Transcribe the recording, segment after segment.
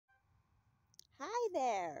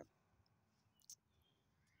there.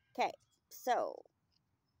 Okay, so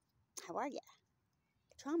how are you?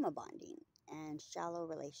 Trauma bonding and shallow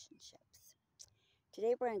relationships.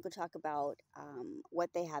 Today we're going to go talk about what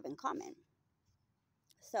they have in common.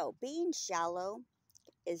 So, being shallow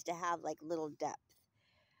is to have like little depth,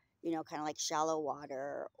 kind of like shallow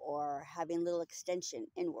water, or having little extension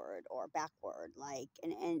inward or backward, like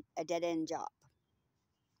a dead end job.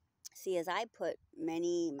 See, as I put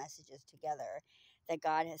many messages together that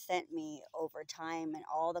God has sent me over time and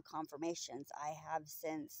all the confirmations I have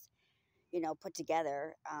since, put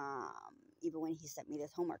together, even when He sent me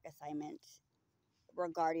this homework assignment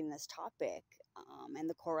regarding this topic and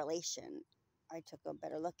the correlation I took a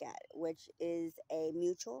better look at, which is a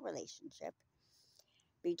mutual relationship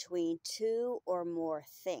between two or more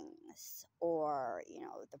things, or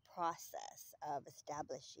the process of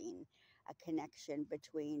establishing a connection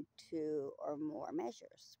between two or more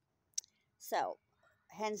measures. So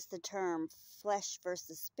hence the term flesh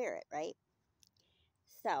versus spirit, right?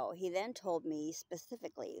 So he then told me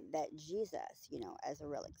specifically that Jesus, as a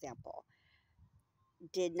real example,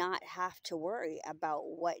 did not have to worry about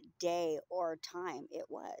what day or time it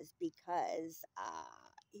was, because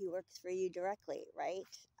he works for you directly, right?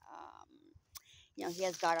 um, he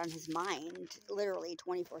has God on his mind literally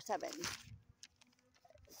 24/7.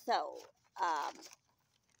 So, um,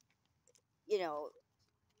 you know,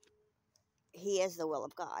 he is the will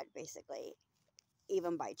of God, basically,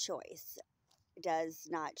 even by choice, does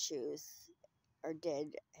not choose or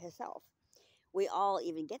did himself. We all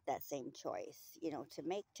even get that same choice, to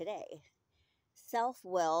make today: self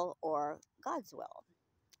will or God's will.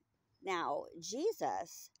 Now,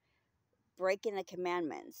 Jesus breaking the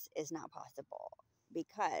commandments is not possible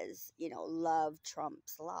because, love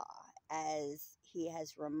trumps law, as he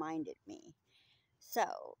has reminded me.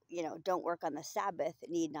 So, don't work on the Sabbath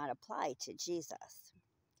need not apply to Jesus.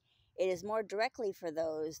 It is more directly for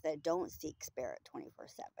those that don't seek spirit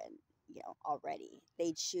 24/7, already.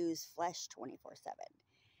 They choose flesh 24/7.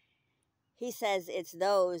 He says it's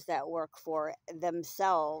those that work for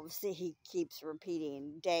themselves, he keeps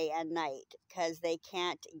repeating day and night, because they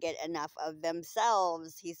can't get enough of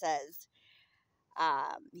themselves, he says.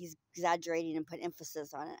 He's exaggerating and put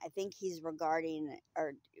emphasis on it. I think he's regarding,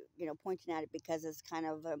 or pointing at it, because it's kind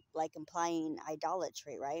of like implying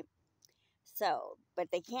idolatry, right? So, but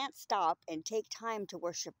they can't stop and take time to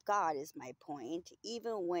worship God, is my point,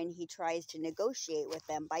 even when he tries to negotiate with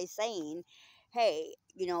them by saying, hey,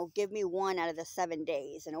 give me one out of the 7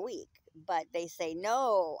 days in a week. But they say,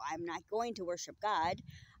 no, I'm not going to worship God.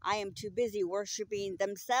 I am too busy worshiping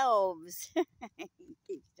themselves. He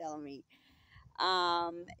keeps telling me.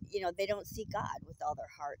 They don't see God with all their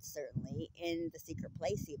hearts, certainly, in the secret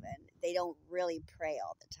place, even. They don't really pray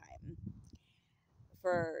all the time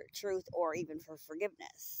for truth or even for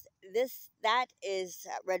forgiveness. That is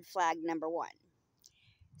red flag number one.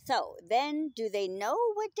 So then, do they know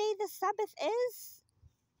what day the Sabbath is?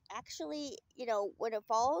 Actually, when it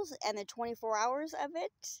falls and the 24 hours of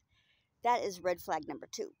it, that is red flag number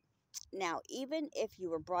two. Now, even if you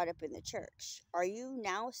were brought up in the church, are you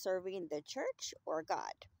now serving the church or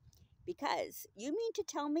God? Because you mean to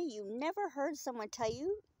tell me you never heard someone tell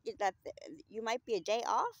you that you might be a day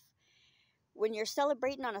off when you're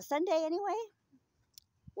celebrating on a Sunday anyway?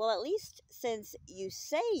 Well, at least since you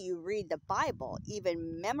say you read the Bible,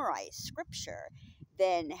 even memorize scripture,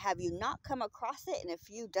 then have you not come across it in a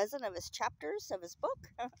few dozen of his chapters of his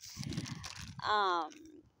book? um,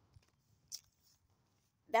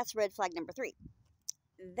 that's red flag number three.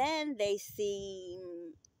 Then they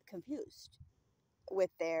seem confused with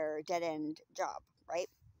their dead end job, right?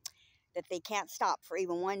 That they can't stop for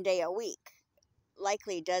even one day a week.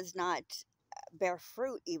 Likely does not bear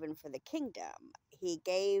fruit even for the kingdom. He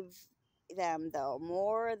gave them, though,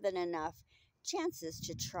 more than enough chances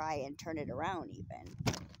to try and turn it around, even.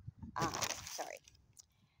 Sorry.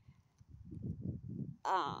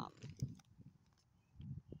 Um,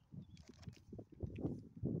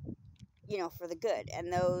 for the good.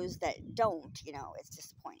 And those that don't, it's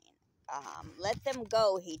disappointing. Let them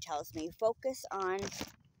go, he tells me. Focus on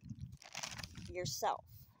yourself.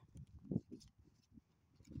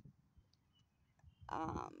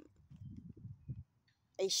 Um,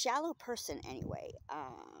 a shallow person, anyway,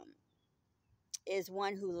 is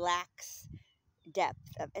one who lacks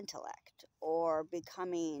depth of intellect, or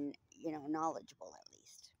becoming, knowledgeable at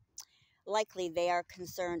least. Likely they are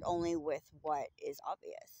concerned only with what is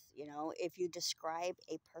obvious. If you describe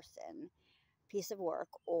a person, piece of work,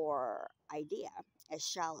 or idea as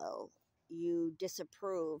shallow, you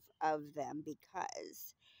disapprove of them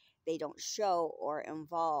because They don't show or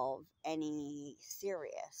involve any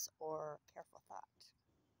serious or careful thought.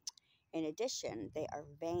 In addition, they are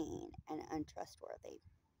vain and untrustworthy.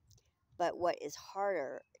 But what is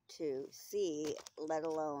harder to see, let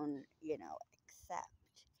alone, accept,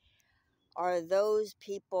 are those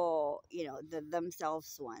people, the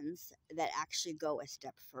themselves ones that actually go a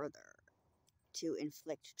step further to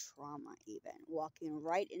inflict trauma, even walking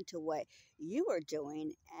right into what you are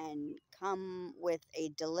doing and come with a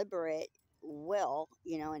deliberate will,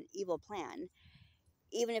 an evil plan,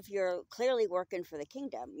 even if you're clearly working for the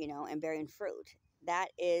kingdom, and bearing fruit. That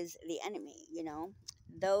is the enemy,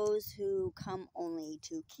 those who come only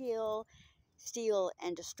to kill, steal,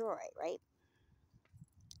 and destroy, right?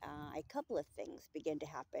 A couple of things begin to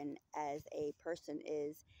happen as a person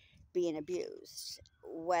is being abused,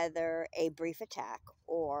 whether a brief attack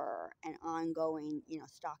or an ongoing,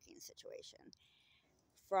 stalking situation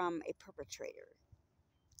from a perpetrator.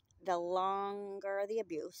 The longer the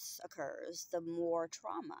abuse occurs, the more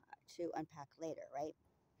trauma to unpack later, right?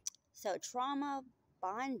 So, trauma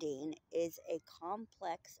bonding is a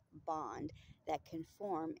complex bond that can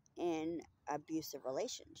form in abusive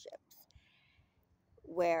relationships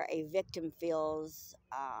where a victim feels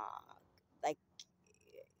like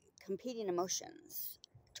competing emotions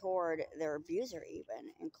toward their abuser,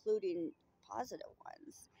 even including positive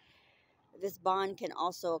ones. This bond can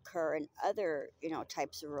also occur in other,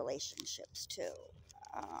 types of relationships too.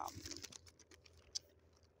 Um,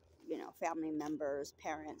 family members,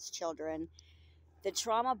 parents, children. The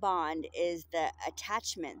trauma bond is the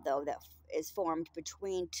attachment, though, that is formed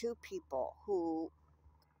between two people who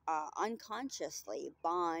unconsciously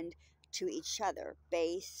bond to each other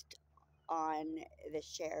based on the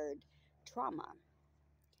shared trauma,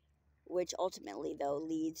 which ultimately, though,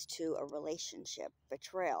 leads to a relationship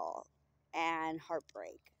betrayal and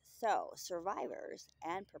heartbreak. So, survivors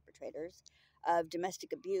and perpetrators of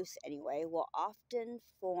domestic abuse, anyway, will often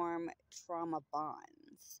form trauma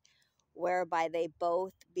bonds whereby they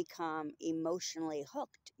both become emotionally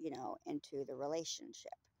hooked, into the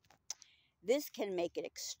relationship. This can make it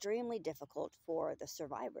extremely difficult for the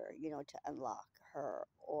survivor, to unlock her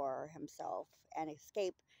or himself and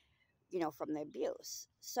escape, from the abuse.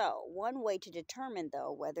 So, one way to determine,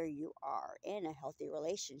 though, whether you are in a healthy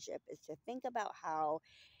relationship is to think about how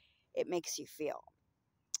it makes you feel.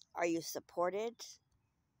 Are you supported?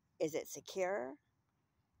 Is it secure?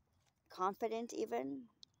 Confident, even?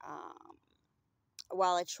 Um,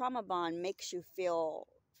 while a trauma bond makes you feel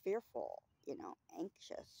fearful,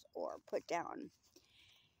 anxious, or put down,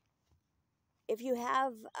 if you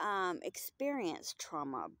have experienced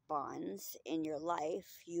trauma bonds in your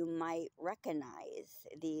life, you might recognize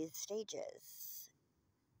these stages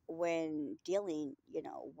when dealing,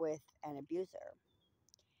 with an abuser.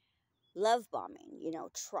 Love bombing,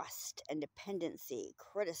 trust and dependency,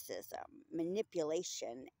 criticism,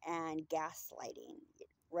 manipulation, and gaslighting,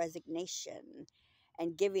 resignation,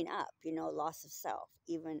 and giving up, loss of self,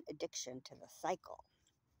 even addiction to the cycle.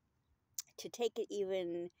 To take it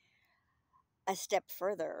even a step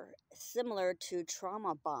further, similar to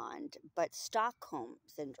trauma bond, but Stockholm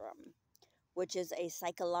syndrome, which is a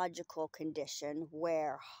psychological condition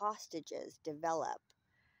where hostages develop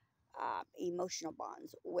emotional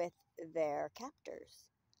bonds with their captors.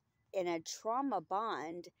 In a trauma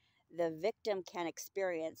bond, the victim can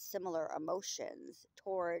experience similar emotions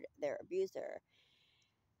toward their abuser.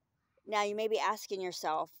 Now, you may be asking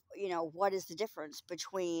yourself, what is the difference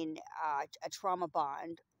between a trauma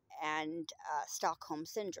bond and Stockholm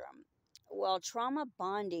syndrome? Well, trauma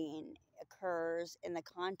bonding occurs in the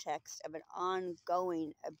context of an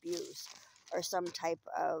ongoing abuse or some type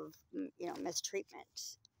of,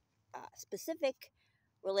 mistreatment. Specific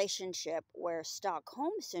relationship where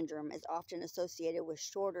Stockholm syndrome is often associated with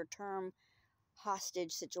shorter term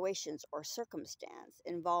hostage situations or circumstance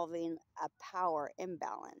involving a power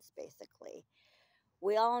imbalance, basically.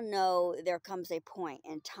 We all know there comes a point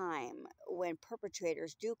in time when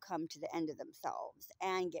perpetrators do come to the end of themselves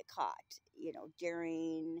and get caught,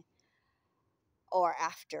 during or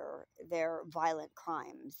after their violent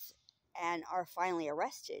crimes and are finally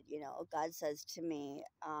arrested. God says to me,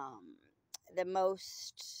 the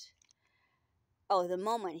most, oh, the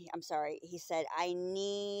moment, I'm sorry, he said, I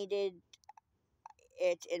needed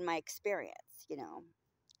it in my experience,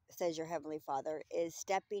 says your Heavenly Father, is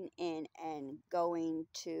stepping in and going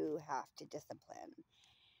to have to discipline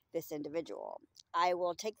this individual. I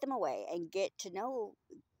will take them away and get to know,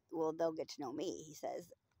 well, they'll get to know me, he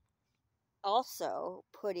says. Also,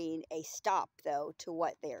 putting a stop, though, to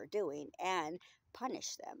what they are doing and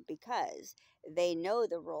punish them because they know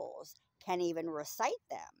the rules, can even recite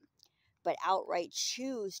them, but outright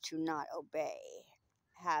choose to not obey,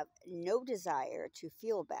 have no desire to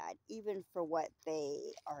feel bad, even for what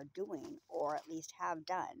they are doing or at least have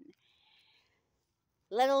done,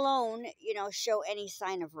 let alone, show any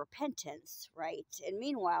sign of repentance, right? And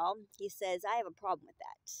meanwhile, he says, I have a problem with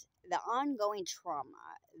that. The ongoing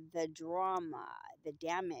trauma, the drama, the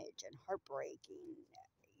damage and heartbreaking,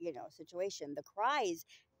 situation, the cries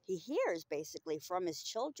he hears basically from his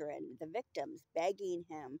children, the victims, begging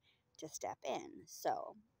him to step in.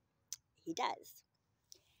 So he does.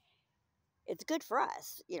 It's good for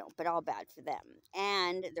us, but all bad for them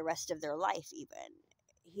and the rest of their life, even.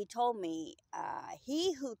 He told me,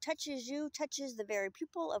 he who touches you touches the very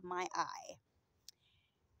pupil of my eye.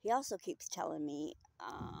 He also keeps telling me,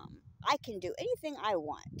 I can do anything I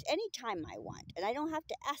want, anytime I want, and I don't have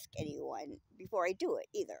to ask anyone before I do it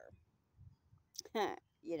either.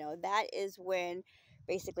 That is when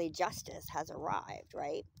basically justice has arrived,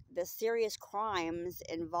 right? The serious crimes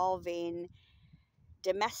involving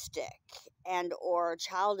domestic and or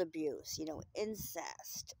child abuse,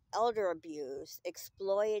 incest, elder abuse,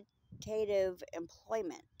 exploitative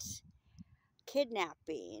employment,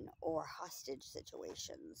 kidnapping or hostage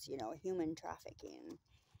situations, human trafficking,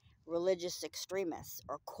 religious extremists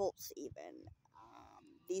or cults even.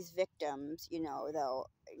 These victims, though,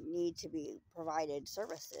 need to be provided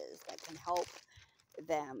services that can help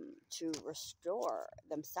them to restore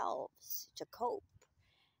themselves, to cope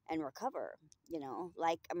and recover,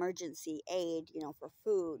 like emergency aid, for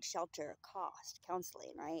food, shelter, cost,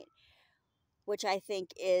 counseling, right? Which I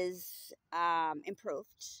think is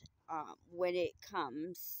improved when it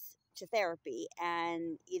comes to therapy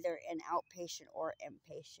and either in outpatient or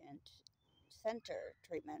inpatient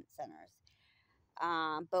treatment centers.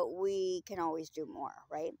 But we can always do more,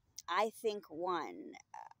 right? I think one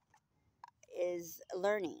is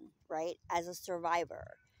learning, right, as a survivor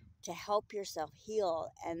to help yourself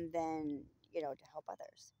heal and then, to help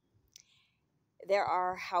others. There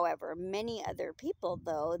are, however, many other people,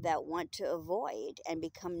 though, that want to avoid and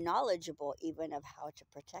become knowledgeable even of how to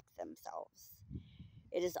protect themselves.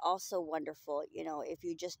 It is also wonderful, if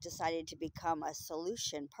you just decided to become a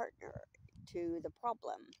solution partner to the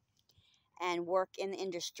problem and work in the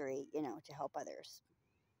industry, to help others.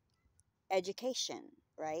 Education,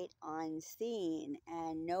 right, on seeing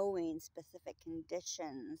and knowing specific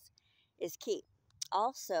conditions is key.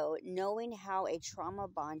 Also, knowing how a trauma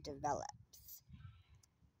bond develops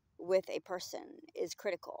with a person is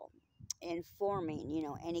critical in forming,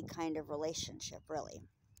 any kind of relationship, really.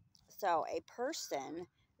 So, a person,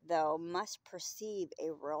 though, must perceive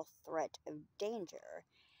a real threat of danger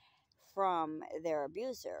from their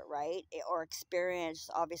abuser, right? Or experience,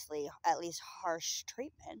 obviously, at least harsh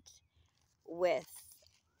treatment with,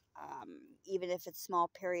 even if it's small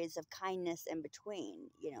periods of kindness in between,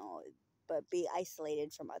 but be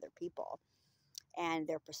isolated from other people and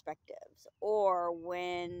their perspectives, or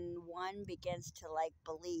when one begins to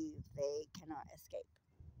believe they cannot escape.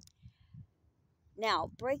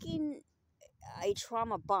 Now, breaking a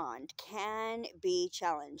trauma bond can be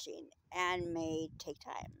challenging and may take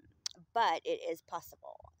time, but it is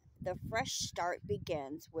possible. The fresh start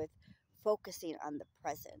begins with focusing on the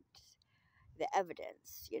present, the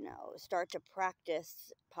evidence, start to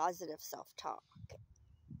practice positive self talk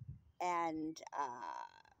and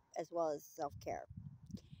as well as self care.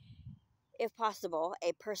 If possible,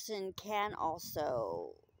 a person can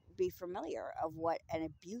also be familiar of what an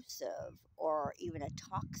abusive or even a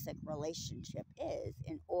toxic relationship is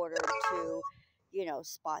in order to,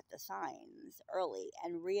 spot the signs early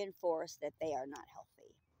and reinforce that they are not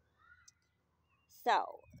healthy.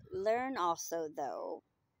 So, learn also, though,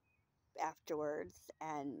 afterwards,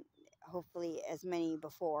 and hopefully as many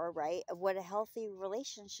before, right, of what a healthy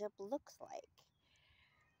relationship looks like.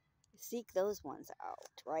 Seek those ones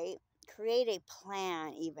out, right? Create a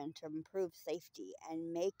plan even to improve safety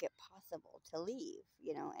and make it possible to leave,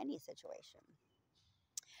 any situation.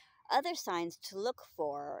 Other signs to look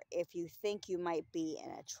for if you think you might be in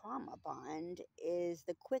a trauma bond is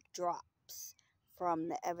the quick drops from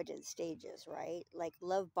the evidence stages, right? Like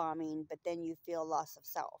love bombing, but then you feel loss of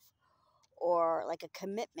self, or like a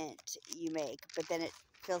commitment you make, but then it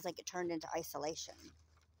feels like it turned into isolation.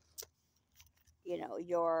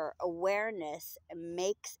 Your awareness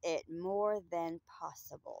makes it more than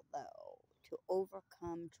possible, though, to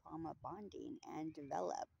overcome trauma bonding and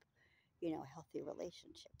develop, healthy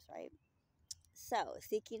relationships, right? So,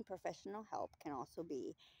 seeking professional help can also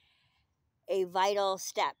be a vital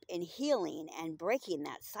step in healing and breaking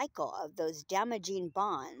that cycle of those damaging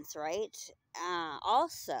bonds, right?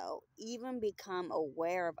 Also, even become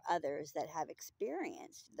aware of others that have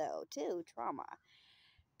experienced, though, too, trauma,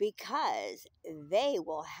 because they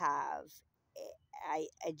will have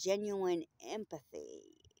a genuine empathy,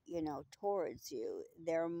 towards you.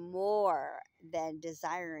 They're more than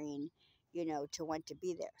desiring, to want to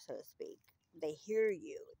be there, so to speak. They hear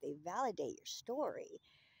you, they validate your story,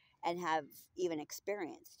 and have even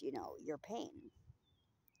experienced, your pain.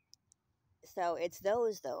 So it's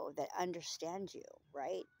those, though, that understand you,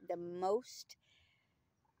 right? The most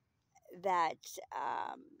that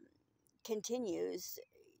continues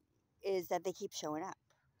is that they keep showing up,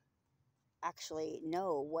 actually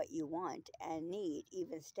know what you want and need,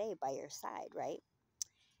 even stay by your side, right?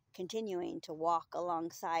 Continuing to walk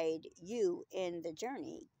alongside you in the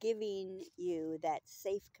journey, giving you that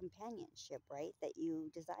safe companionship, right, that you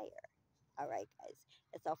desire. All right, guys,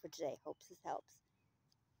 that's all for today. Hopes this helps.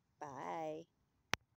 Bye.